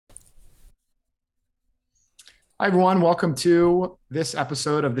Hi, everyone. Welcome to this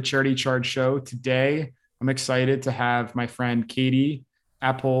episode of the Charity Charge Show. Today, I'm excited to have my friend Katie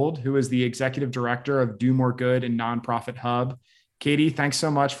Appold, who is the executive director of Do More Good and Nonprofit Hub. Katie, thanks so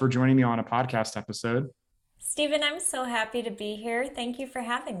much for joining me on a podcast episode. Stephen, I'm so happy to be here. Thank you for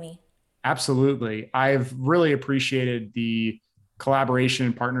having me. Absolutely. I've really appreciated the collaboration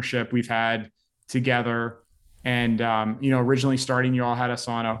and partnership we've had together. And, originally starting, you all had us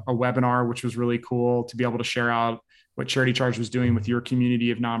on a webinar, which was really cool to be able to share out what Charity Charge was doing with your community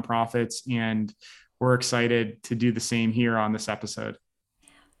of nonprofits. And we're excited to do the same here on this episode.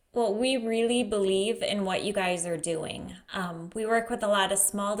 Well, we really believe in what you guys are doing. We work with a lot of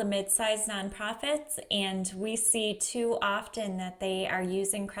small to mid-sized nonprofits, and we see too often that they are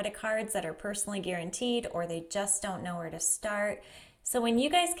using credit cards that are personally guaranteed or they just don't know where to start. So when you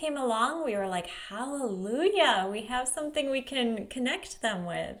guys came along, we were like, hallelujah, we have something we can connect them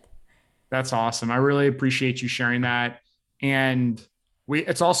with. That's awesome. I really appreciate you sharing that. And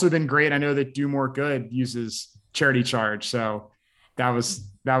it's also been great. I know that Do More Good uses Charity Charge. So that was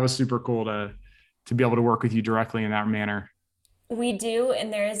super cool to be able to work with you directly in that manner. We do,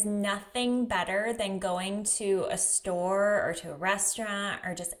 and there is nothing better than going to a store or to a restaurant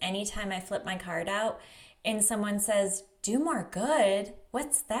or just anytime I flip my card out and someone says, "Do more good."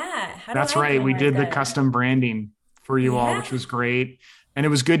 What's that? How do That's I do right. We more did the good? custom branding for you all, Yeah. which was great. And it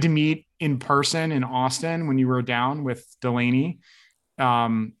was good to meet in person in Austin when you were down with Delaney.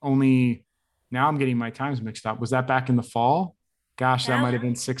 Only now I'm getting my times mixed up. Was that back in the fall? Gosh, that might That have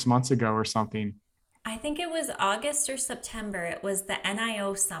been 6 months ago or something. I think it was August or September. It was the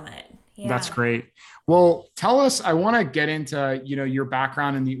NIO summit. That's Yeah. great. Well, tell us, I want to get into, your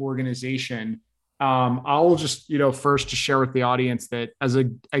background in the organization. I'll just, first just share with the audience that as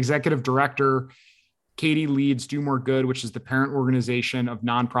an executive director, Katie leads Do More Good, which is the parent organization of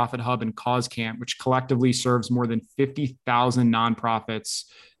Nonprofit Hub and Cause Camp, which collectively serves more than 50,000 nonprofits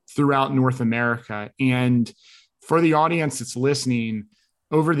throughout North America. And for the audience that's listening,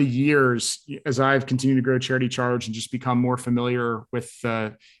 over the years, as I've continued to grow Charity Charge and just become more familiar with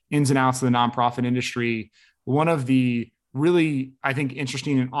the ins and outs of the nonprofit industry, one of the really, I think,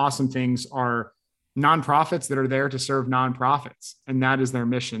 interesting and awesome things are nonprofits that are there to serve nonprofits, and that is their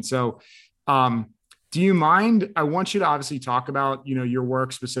mission. So, um, do you mind? I want you to obviously talk about your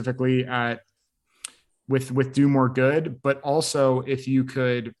work specifically at with Do More Good, but also if you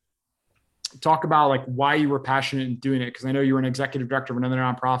could talk about like why you were passionate in doing it, because I know you were an executive director of another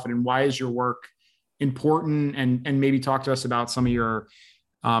nonprofit, and why is your work important, and maybe talk to us about some of your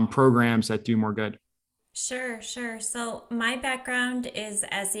programs that Do More Good. Sure, sure. So, my background is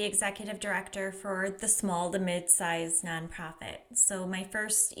as the executive director for the small to mid-sized nonprofit. So, my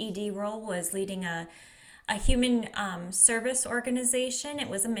first ED role was leading a human service organization. It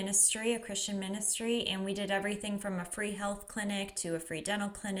was a ministry, a Christian ministry, and we did everything from a free health clinic to a free dental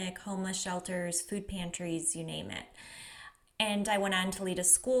clinic, homeless shelters, food pantries, you name it. And I went on to lead a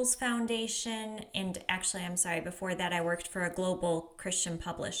schools foundation. And actually, I'm sorry, before that, I worked for a global Christian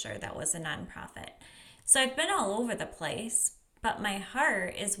publisher that was a nonprofit. So I've been all over the place, but my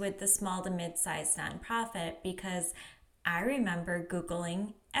heart is with the small to mid sized nonprofit because I remember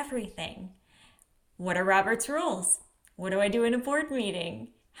Googling everything. What are Robert's rules? What do I do in a board meeting?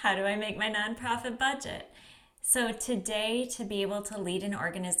 How do I make my nonprofit budget? So, today, to be able to lead an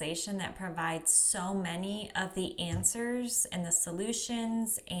organization that provides so many of the answers and the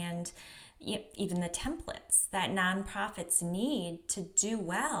solutions and even the templates that nonprofits need to do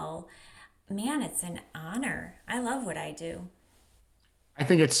well, man, it's an honor. I love what I do. I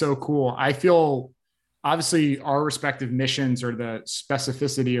think it's so cool. I feel obviously our respective missions or the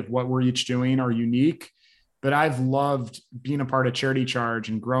specificity of what we're each doing are unique, but I've loved being a part of Charity Charge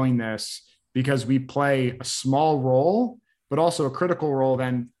and growing this because we play a small role, but also a critical role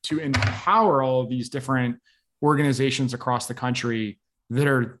then to empower all of these different organizations across the country that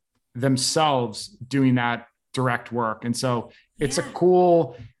are themselves doing that direct work. And so it's a Yeah.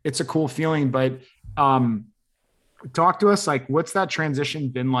 cool, it's a cool feeling, but um, talk to us like what's that transition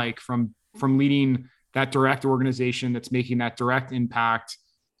been like from leading that direct organization that's making that direct impact,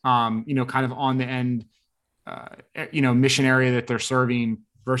 kind of on the end, uh, mission area that they're serving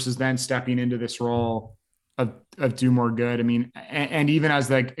versus then stepping into this role of Do More Good. I mean, and even as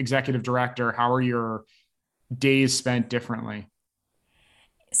the executive director, how are your days spent differently?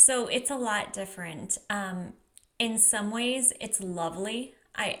 So it's a lot different. In some ways, it's lovely.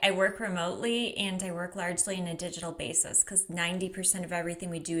 I work remotely and I work largely in a digital basis because 90% of everything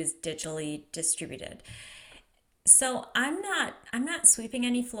we do is digitally distributed. So I'm not sweeping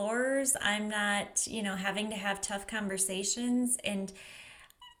any floors. I'm not, having to have tough conversations. And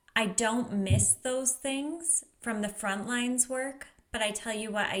I don't miss those things from the front lines work, but I tell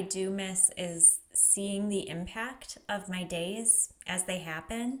you what I do miss is seeing the impact of my days as they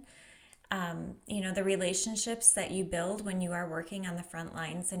happen. The relationships that you build when you are working on the front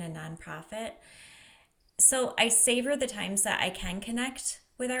lines in a nonprofit. So I savor the times that I can connect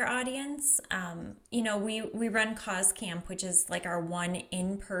with our audience. We run Cause Camp, which is like our one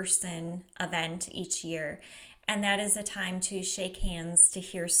in person event each year. And that is a time to shake hands, to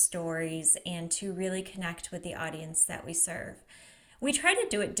hear stories, and to really connect with the audience that we serve. We try to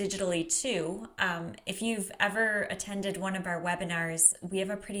do it digitally too. If you've ever attended one of our webinars, we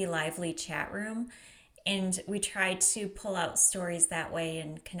have a pretty lively chat room, and we try to pull out stories that way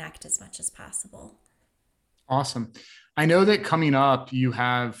and connect as much as possible. Awesome. I know that coming up, you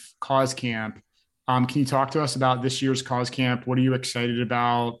have Cause Camp. Can you talk to us about this year's Cause Camp? What are you excited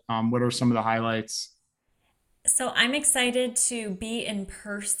about? What are some of the highlights? So I'm excited to be in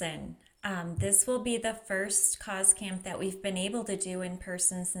person. This will be the first cause camp that we've been able to do in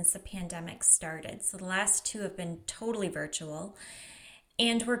person since the pandemic started. So the last two have been totally virtual.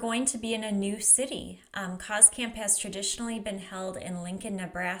 And we're going to be in a new city. Cause Camp has traditionally been held in Lincoln,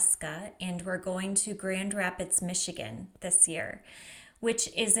 Nebraska, and we're going to Grand Rapids, Michigan this year, which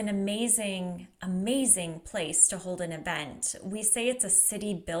is an amazing, amazing place to hold an event. We say it's a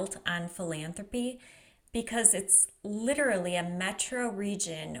city built on philanthropy because it's literally a metro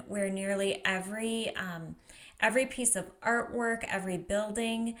region where nearly every piece of artwork, every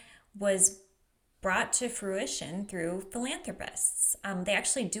building was brought to fruition through philanthropists. They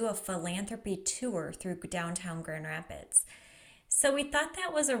actually do a philanthropy tour through downtown Grand Rapids. So we thought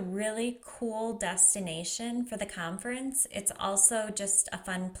that was a really cool destination for the conference. It's also just a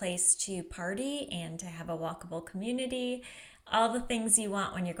fun place to party and to have a walkable community, all the things you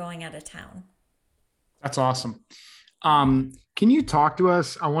want when you're going out of town. That's awesome. Can you talk to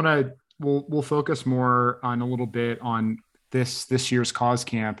us? We'll focus more on a little bit on this year's Cause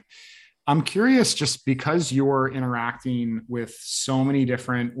Camp. I'm curious, just because you're interacting with so many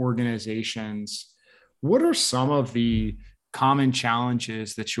different organizations, what are some of the common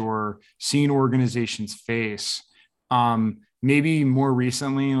challenges that you're seeing organizations face? Maybe more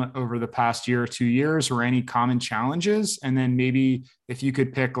recently, over the past year or 2 years, or any common challenges? And then maybe if you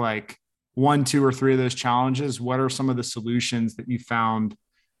could pick like one, two, or three of those challenges, what are some of the solutions that you found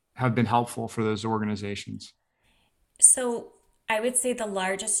have been helpful for those organizations? So I would say the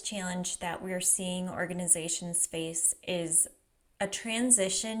largest challenge that we're seeing organizations face is a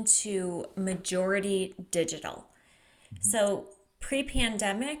transition to majority digital. So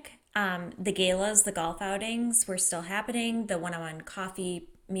pre-pandemic, the galas, the golf outings were still happening. The one-on-one coffee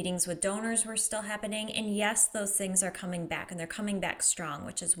meetings with donors were still happening. And yes, those things are coming back and they're coming back strong,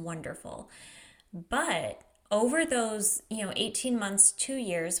 which is wonderful. But over those, 18 months, 2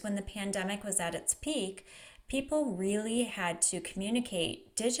 years, when the pandemic was at its peak, people really had to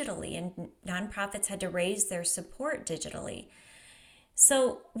communicate digitally and nonprofits had to raise their support digitally.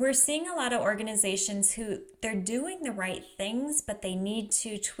 So we're seeing a lot of organizations who they're doing the right things, but they need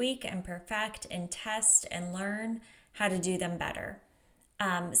to tweak and perfect and test and learn how to do them better.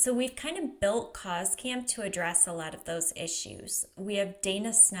 So we've kind of built Cause Camp to address a lot of those issues. We have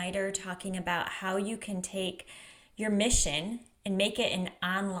Dana Snyder talking about how you can take your mission and make it an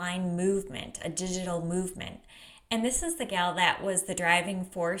online movement, a digital movement. And this is the gal that was the driving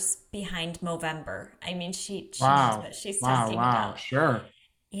force behind Movember. I mean, she knows Wow. what she's Wow. talking Wow. about. Sure.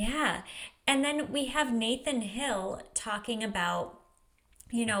 Yeah. And then we have Nathan Hill talking about,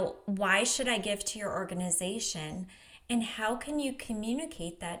 why should I give to your organization and how can you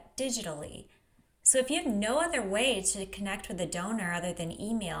communicate that digitally? So if you have no other way to connect with a donor other than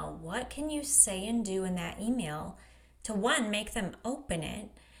email, what can you say and do in that email to one, make them open it,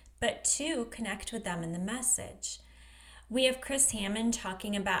 but two, connect with them in the message? We have Chris Hammond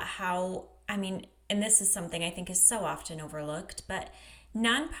talking about how, and this is something I think is so often overlooked, but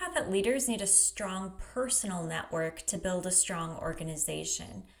nonprofit leaders need a strong personal network to build a strong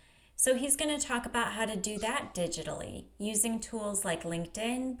organization. So he's going to talk about how to do that digitally using tools like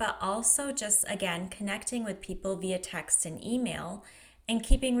LinkedIn, but also just again connecting with people via text and email and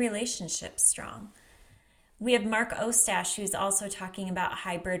keeping relationships strong. We have Mark Ostash, who's also talking about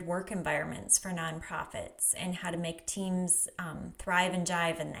hybrid work environments for nonprofits and how to make teams thrive and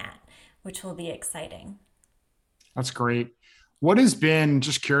jive in that, which will be exciting. That's great. What has been,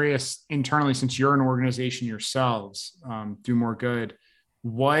 just curious internally, since you're an organization yourselves, do more good.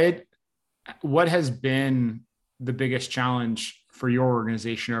 What what has been the biggest challenge for your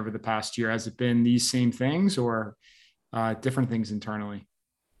organization over the past year? Has it been these same things or different things internally?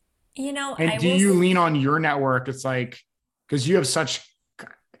 You know, And I do will. you lean on your network? It's like, because you have such,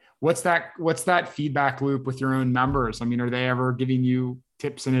 what's that feedback loop with your own members? I mean, are they ever giving you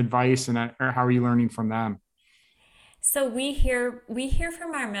tips and advice, and or how are you learning from them? So we hear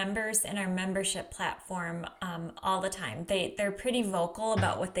from our members in our membership platform all the time. They're pretty vocal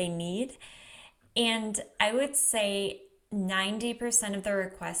about what they need, and I would say 90% of the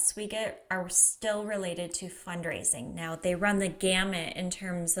requests we get are still related to fundraising. Now, they run the gamut in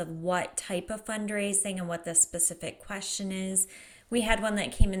terms of what type of fundraising and what the specific question is. We had one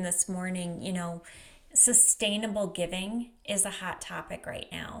that came in this morning, sustainable giving is a hot topic right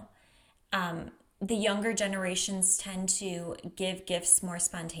now. The younger generations tend to give gifts more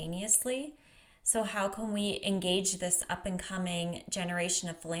spontaneously. So, how can we engage this up and coming generation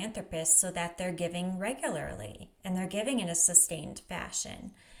of philanthropists so that they're giving regularly and they're giving in a sustained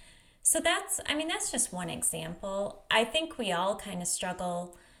fashion? So, that's just one example. I think we all kind of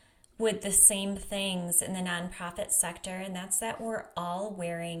struggle with the same things in the nonprofit sector, and that's that we're all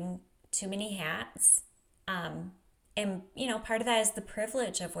wearing too many hats. And part of that is the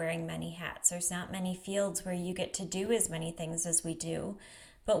privilege of wearing many hats. There's not many fields where you get to do as many things as we do.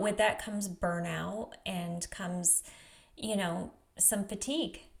 But with that comes burnout and comes, some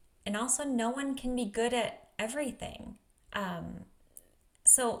fatigue. And also, no one can be good at everything.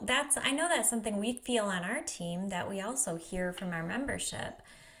 So I know that's something we feel on our team that we also hear from our membership.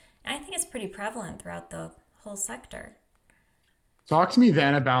 And I think it's pretty prevalent throughout the whole sector. Talk to me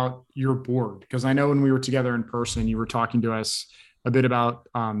then about your board, because I know when we were together in person, you were talking to us a bit about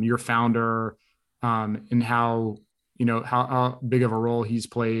your founder, and how how big of a role he's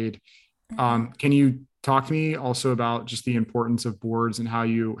played. Mm-hmm. Can you talk to me also about just the importance of boards and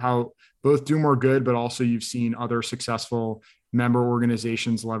how both do more good, but also you've seen other successful member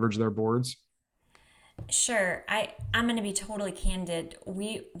organizations leverage their boards? Sure. I'm going to be totally candid.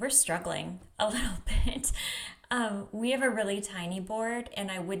 We're struggling a little bit. We have a really tiny board, and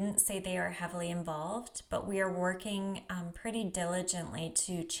I wouldn't say they are heavily involved, but we are working pretty diligently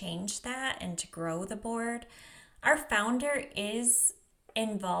to change that and to grow the board. Our founder is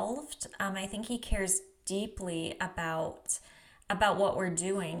involved. I think he cares deeply about what we're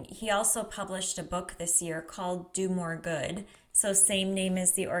doing. He also published a book this year called Do More Good. So same name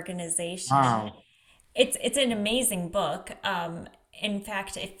as the organization. Wow. It's an amazing book. In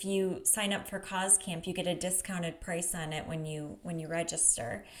fact, if you sign up for Cause Camp, you get a discounted price on it when you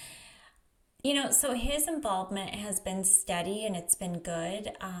register. So his involvement has been steady and it's been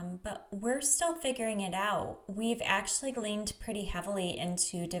good, but we're still figuring it out. We've actually leaned pretty heavily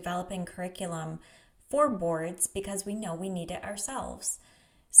into developing curriculum for boards because we know we need it ourselves.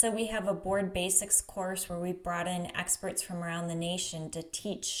 So we have a board basics course where we brought in experts from around the nation to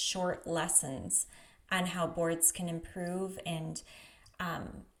teach short lessons on how boards can improve. And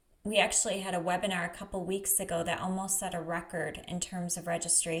we actually had a webinar a couple weeks ago that almost set a record in terms of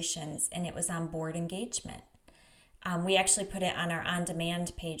registrations, and it was on board engagement. We actually put it on our on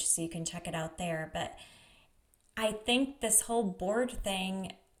demand page so you can check it out there. But I think this whole board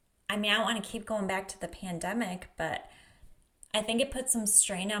thing, I mean, I don't want to keep going back to the pandemic, but I think it put some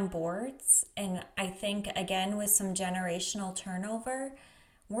strain on boards. And I think, again, with some generational turnover,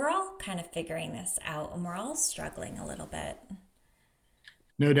 we're all kind of figuring this out and we're all struggling a little bit.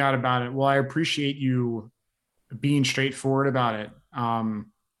 No doubt about it. Well, I appreciate you being straightforward about it,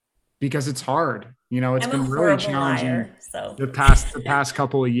 because it's hard. It's I'm a been really horrible challenging liar, so. the past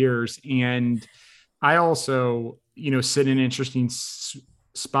couple of years, and I also sit in an interesting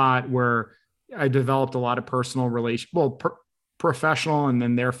spot where I developed a lot of personal professional, and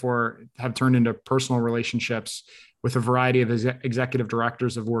then therefore have turned into personal relationships with a variety of executive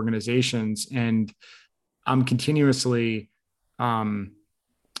directors of organizations, and I'm continuously um,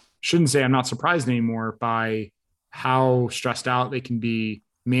 shouldn't say I'm not surprised anymore by how stressed out they can be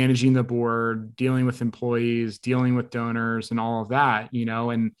managing the board, dealing with employees, dealing with donors, and all of that,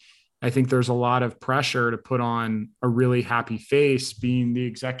 and I think there's a lot of pressure to put on a really happy face being the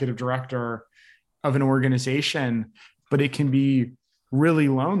executive director of an organization, but it can be really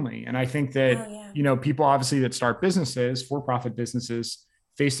lonely. And I think Oh, that, yeah. people obviously that start businesses, for profit businesses,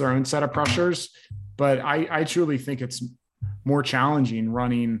 face their own set of pressures. But I truly think it's more challenging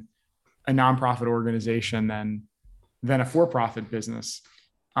running a nonprofit organization than a for-profit business.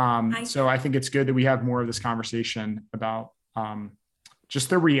 I So I think it's good that we have more of this conversation about just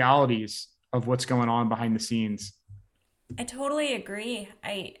the realities of what's going on behind the scenes. I totally agree.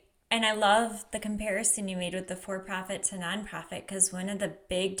 I love the comparison you made with the for-profit to nonprofit because one of the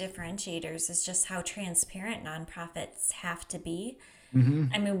big differentiators is just how transparent nonprofits have to be. I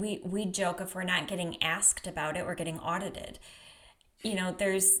Mm-hmm. mean, we joke if we're not getting asked about it, we're getting audited.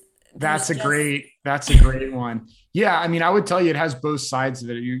 There's there's just, That's a great one. Yeah. I mean, I would tell you it has both sides of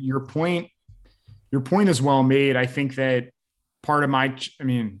it. Your point is well made. I think that part of I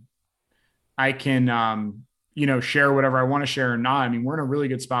mean, I can, share whatever I want to share or not. I mean, we're in a really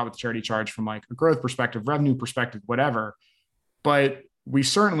good spot with the charity charge from like a growth perspective, revenue perspective, whatever. But we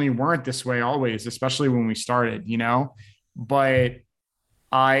certainly weren't this way always, especially when we started, But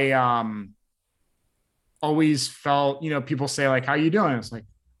I always felt, people say like, "How you doing?" It's like,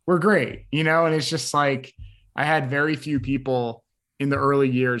 "We're great," and it's just like I had very few people in the early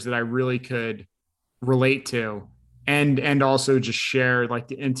years that I really could relate to, and also just share like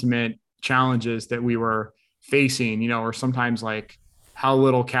the intimate challenges that we were facing, or sometimes like how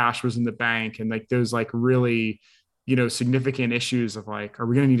little cash was in the bank and like those like really, significant issues of like, are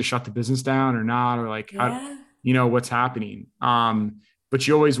we going to need to shut the business down or not, or like how, yeah. what's happening. But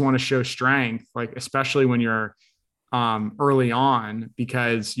you always want to show strength, like especially when you're early on,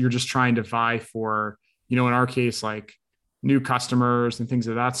 because you're just trying to vie for, in our case, like new customers and things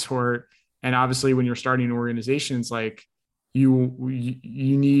of that sort. And obviously, when you're starting organizations, like you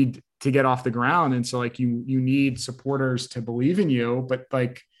need to get off the ground, and so like you need supporters to believe in you, but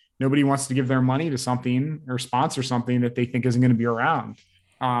like nobody wants to give their money to something or sponsor something that they think isn't going to be around.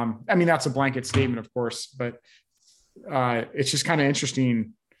 I mean, that's a blanket statement, of course, but it's just kind of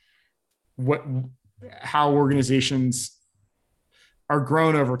interesting what how organizations are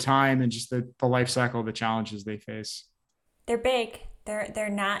grown over time and just the life cycle of the challenges they face. They're big. They're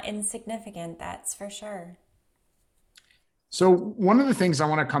not insignificant, that's for sure. So one of the things I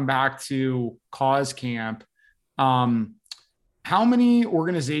want to come back to Cause Camp, um, how many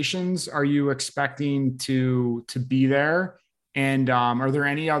organizations are you expecting to be there? And are there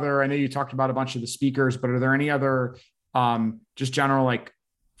any other? I know you talked about a bunch of the speakers, but are there any other just general like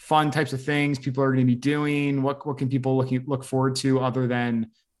fun types of things people are going to be doing? What can people look forward to other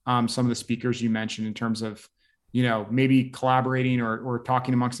than some of the speakers you mentioned in terms of maybe collaborating or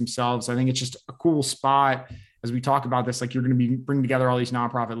talking amongst themselves? I think it's just a cool spot as we talk about this. Like you're going to be bringing together all these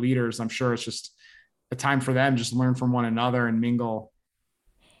nonprofit leaders. I'm sure it's just a time for them just learn from one another and mingle.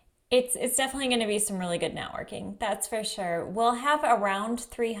 It's definitely going to be some really good networking. That's for sure. We'll have around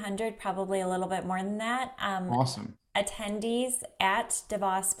 300, probably a little bit more than that, Awesome. attendees at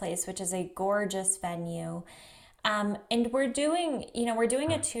DeVos Place, which is a gorgeous venue. And we're doing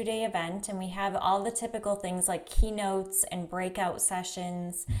a 2 day event, and we have all the typical things like keynotes and breakout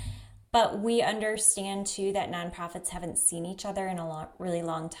sessions. But we understand too that nonprofits haven't seen each other in a really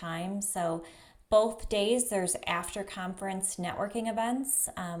long time. So both days there's after conference networking events.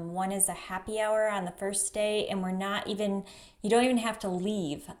 One is a happy hour on the first day, and you don't even have to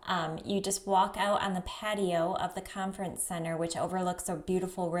leave. You just walk out on the patio of the conference center, which overlooks a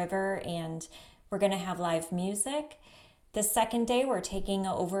beautiful river, and we're going to have live music. The second day, we're taking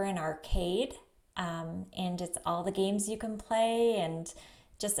over an arcade, and it's all the games you can play, and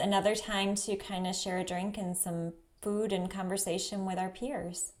just another time to kind of share a drink and some food and conversation with our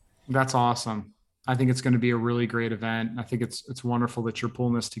peers. That's awesome. I think it's going to be a really great event. I think it's wonderful that you're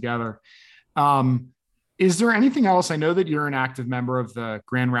pulling this together. Um, is there anything else? I know that you're an active member of the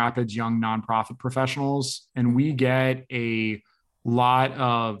Grand Rapids Young Nonprofit Professionals, and we get a lot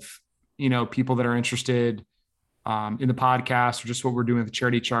of people that are interested in the podcast or just what we're doing with the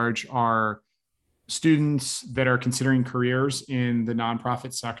charity charge are students that are considering careers in the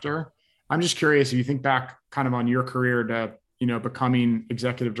nonprofit sector. I'm just curious if you think back kind of on your career to, becoming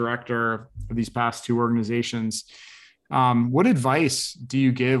executive director of these past two organizations. What advice do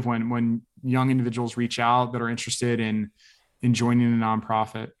you give when young individuals reach out that are interested in joining a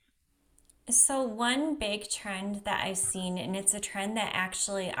nonprofit? So, one big trend that I've seen, and it's a trend that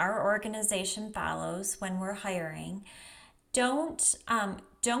actually our organization follows when we're hiring, don't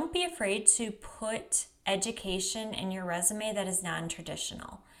be afraid to put education in your resume that is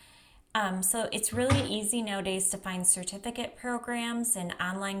non-traditional. So it's really easy nowadays to find certificate programs and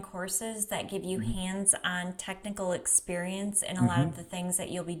online courses that give you hands-on technical experience in a lot of Mm-hmm. the things that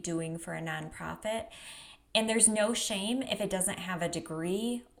you'll be doing for a nonprofit. And there's no shame if it doesn't have a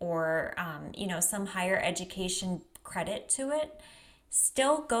degree or some higher education credit to it.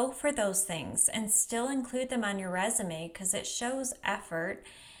 Still go for those things and still include them on your resume because it shows effort.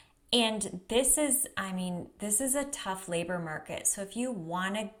 And this is a tough labor market. So if you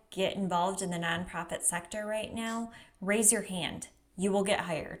want to get involved in the nonprofit sector right now, raise your hand. You will get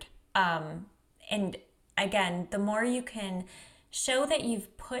hired. And again, the more you can show that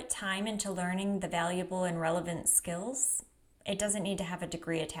you've put time into learning the valuable and relevant skills, it doesn't need to have a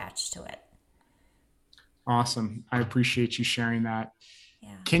degree attached to it. Awesome. I appreciate you sharing that.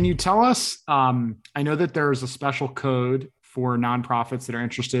 Yeah. Can you tell us? I know that there's a special code for nonprofits that are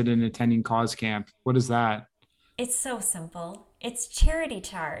interested in attending Cause Camp? What is that? It's so simple. It's charity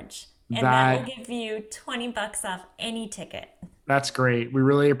charge, and that will That give you 20 bucks off any ticket. that's great. We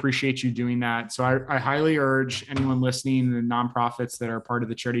really appreciate you doing that. So I highly urge anyone listening, the nonprofits that are part of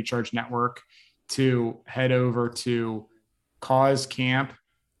the Charity Charge Network, to head over to Cause Camp.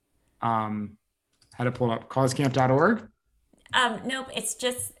 How to pull it up? Causecamp.org. Nope,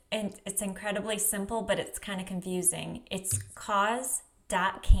 it's incredibly simple, but it's kind of confusing. It's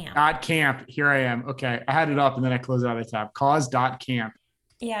cause.camp. Camp. Here I am. Okay. I had it up and then I closed out of the tab. Cause.camp.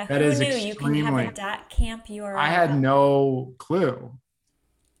 Yeah, That who is knew you can have a extremely, .camp I URL? had no clue.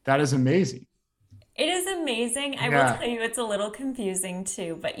 That is amazing. It is amazing. I will Yeah. tell you it's a little confusing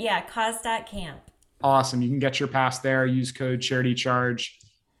too, but yeah, cause.camp. Awesome. You can get your pass there. Use code charity charge.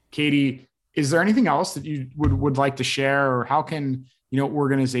 Katie, is there anything else that you would like to share, or how can,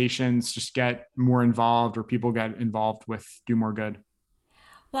 organizations just get more involved, or people get involved with Do More Good?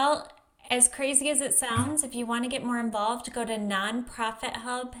 Well, as crazy as it sounds, if you want to get more involved, go to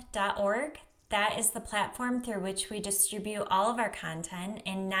nonprofithub.org. That is the platform through which we distribute all of our content,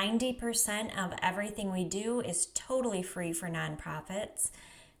 and 90% of everything we do is totally free for nonprofits.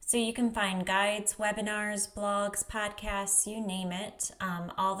 So you can find guides, webinars, blogs, podcasts, you name it,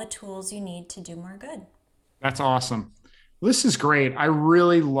 all the tools you need to do more good. That's awesome. This is great. I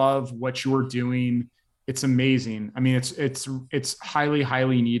really love what you're doing. It's amazing. I mean, it's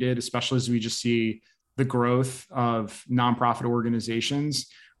highly needed, especially as we just see the growth of nonprofit organizations,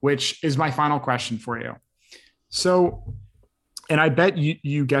 which is my final question for you. So, and I bet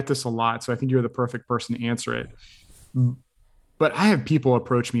you get this a lot, so I think you're the perfect person to answer it. But I have people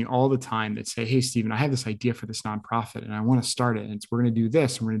approach me all the time that say, "Hey, Stephen, I have this idea for this nonprofit and I want to start it. And we're going to do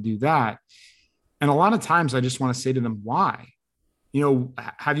this and we're going to do that." And a lot of times I just want to say to them, why?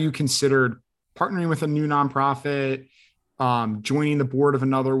 Have you considered partnering with a new nonprofit, joining the board of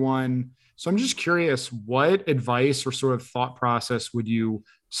another one? So I'm just curious, what advice or sort of thought process would you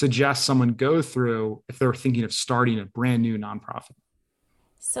suggest someone go through if they're thinking of starting a brand new nonprofit?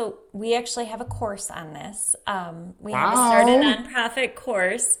 So we actually have a course on this. We have a Start a Wow. Nonprofit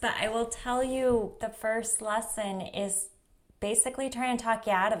course, but I will tell you the first lesson is basically try and talk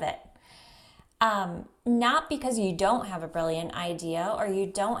you out of it. Not because you don't have a brilliant idea or you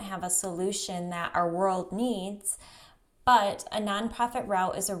don't have a solution that our world needs, but a nonprofit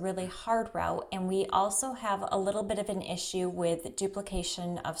route is a really hard route, and we also have a little bit of an issue with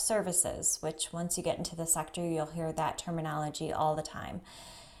duplication of services, which once you get into the sector, you'll hear that terminology all the time.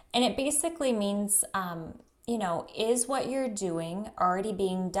 And it basically means, is what you're doing already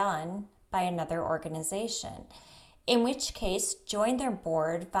being done by another organization? In which case, join their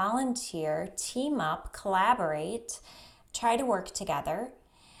board, volunteer, team up, collaborate, try to work together.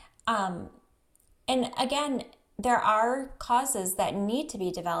 And again, there are causes that need to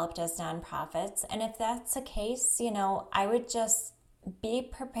be developed as nonprofits. And if that's the case, I would just be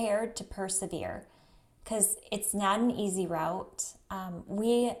prepared to persevere because it's not an easy route.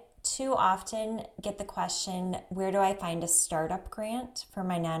 We too often get the question, where do I find a startup grant for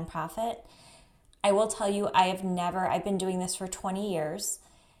my nonprofit? I will tell you, I've been doing this for 20 years.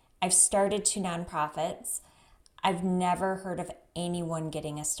 I've started two nonprofits. I've never heard of anyone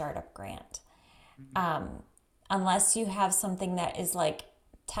getting a startup grant. Unless you have something that is like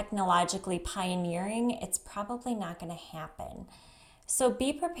technologically pioneering, it's probably not going to happen. So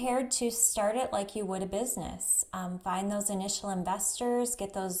be prepared to start it like you would a business. Find those initial investors,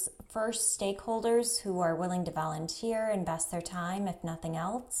 get those first stakeholders who are willing to volunteer, invest their time, if nothing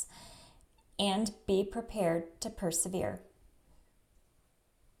else, and be prepared to persevere.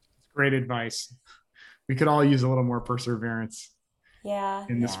 Great advice. We could all use a little more perseverance Yeah,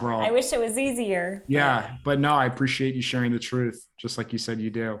 in this yeah. I world. wish it was easier, but Yeah, but no, I appreciate you sharing the truth, just like you said you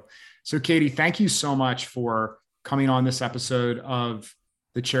do. So, Katie, thank you so much for coming on this episode of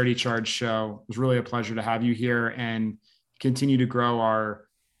the Charity Charge Show. It was really a pleasure to have you here and continue to grow our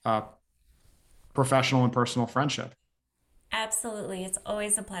uh, professional and personal friendship. absolutely. It's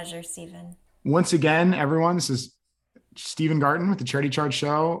always a pleasure, Stephen. Once again, everyone, this is Stephen Garten with the Charity Charge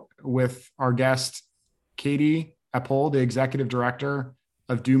Show with our guest, Katie Appold, the executive director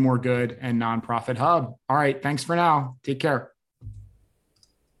of Do More Good and Nonprofit Hub. All right. Thanks for now. Take care.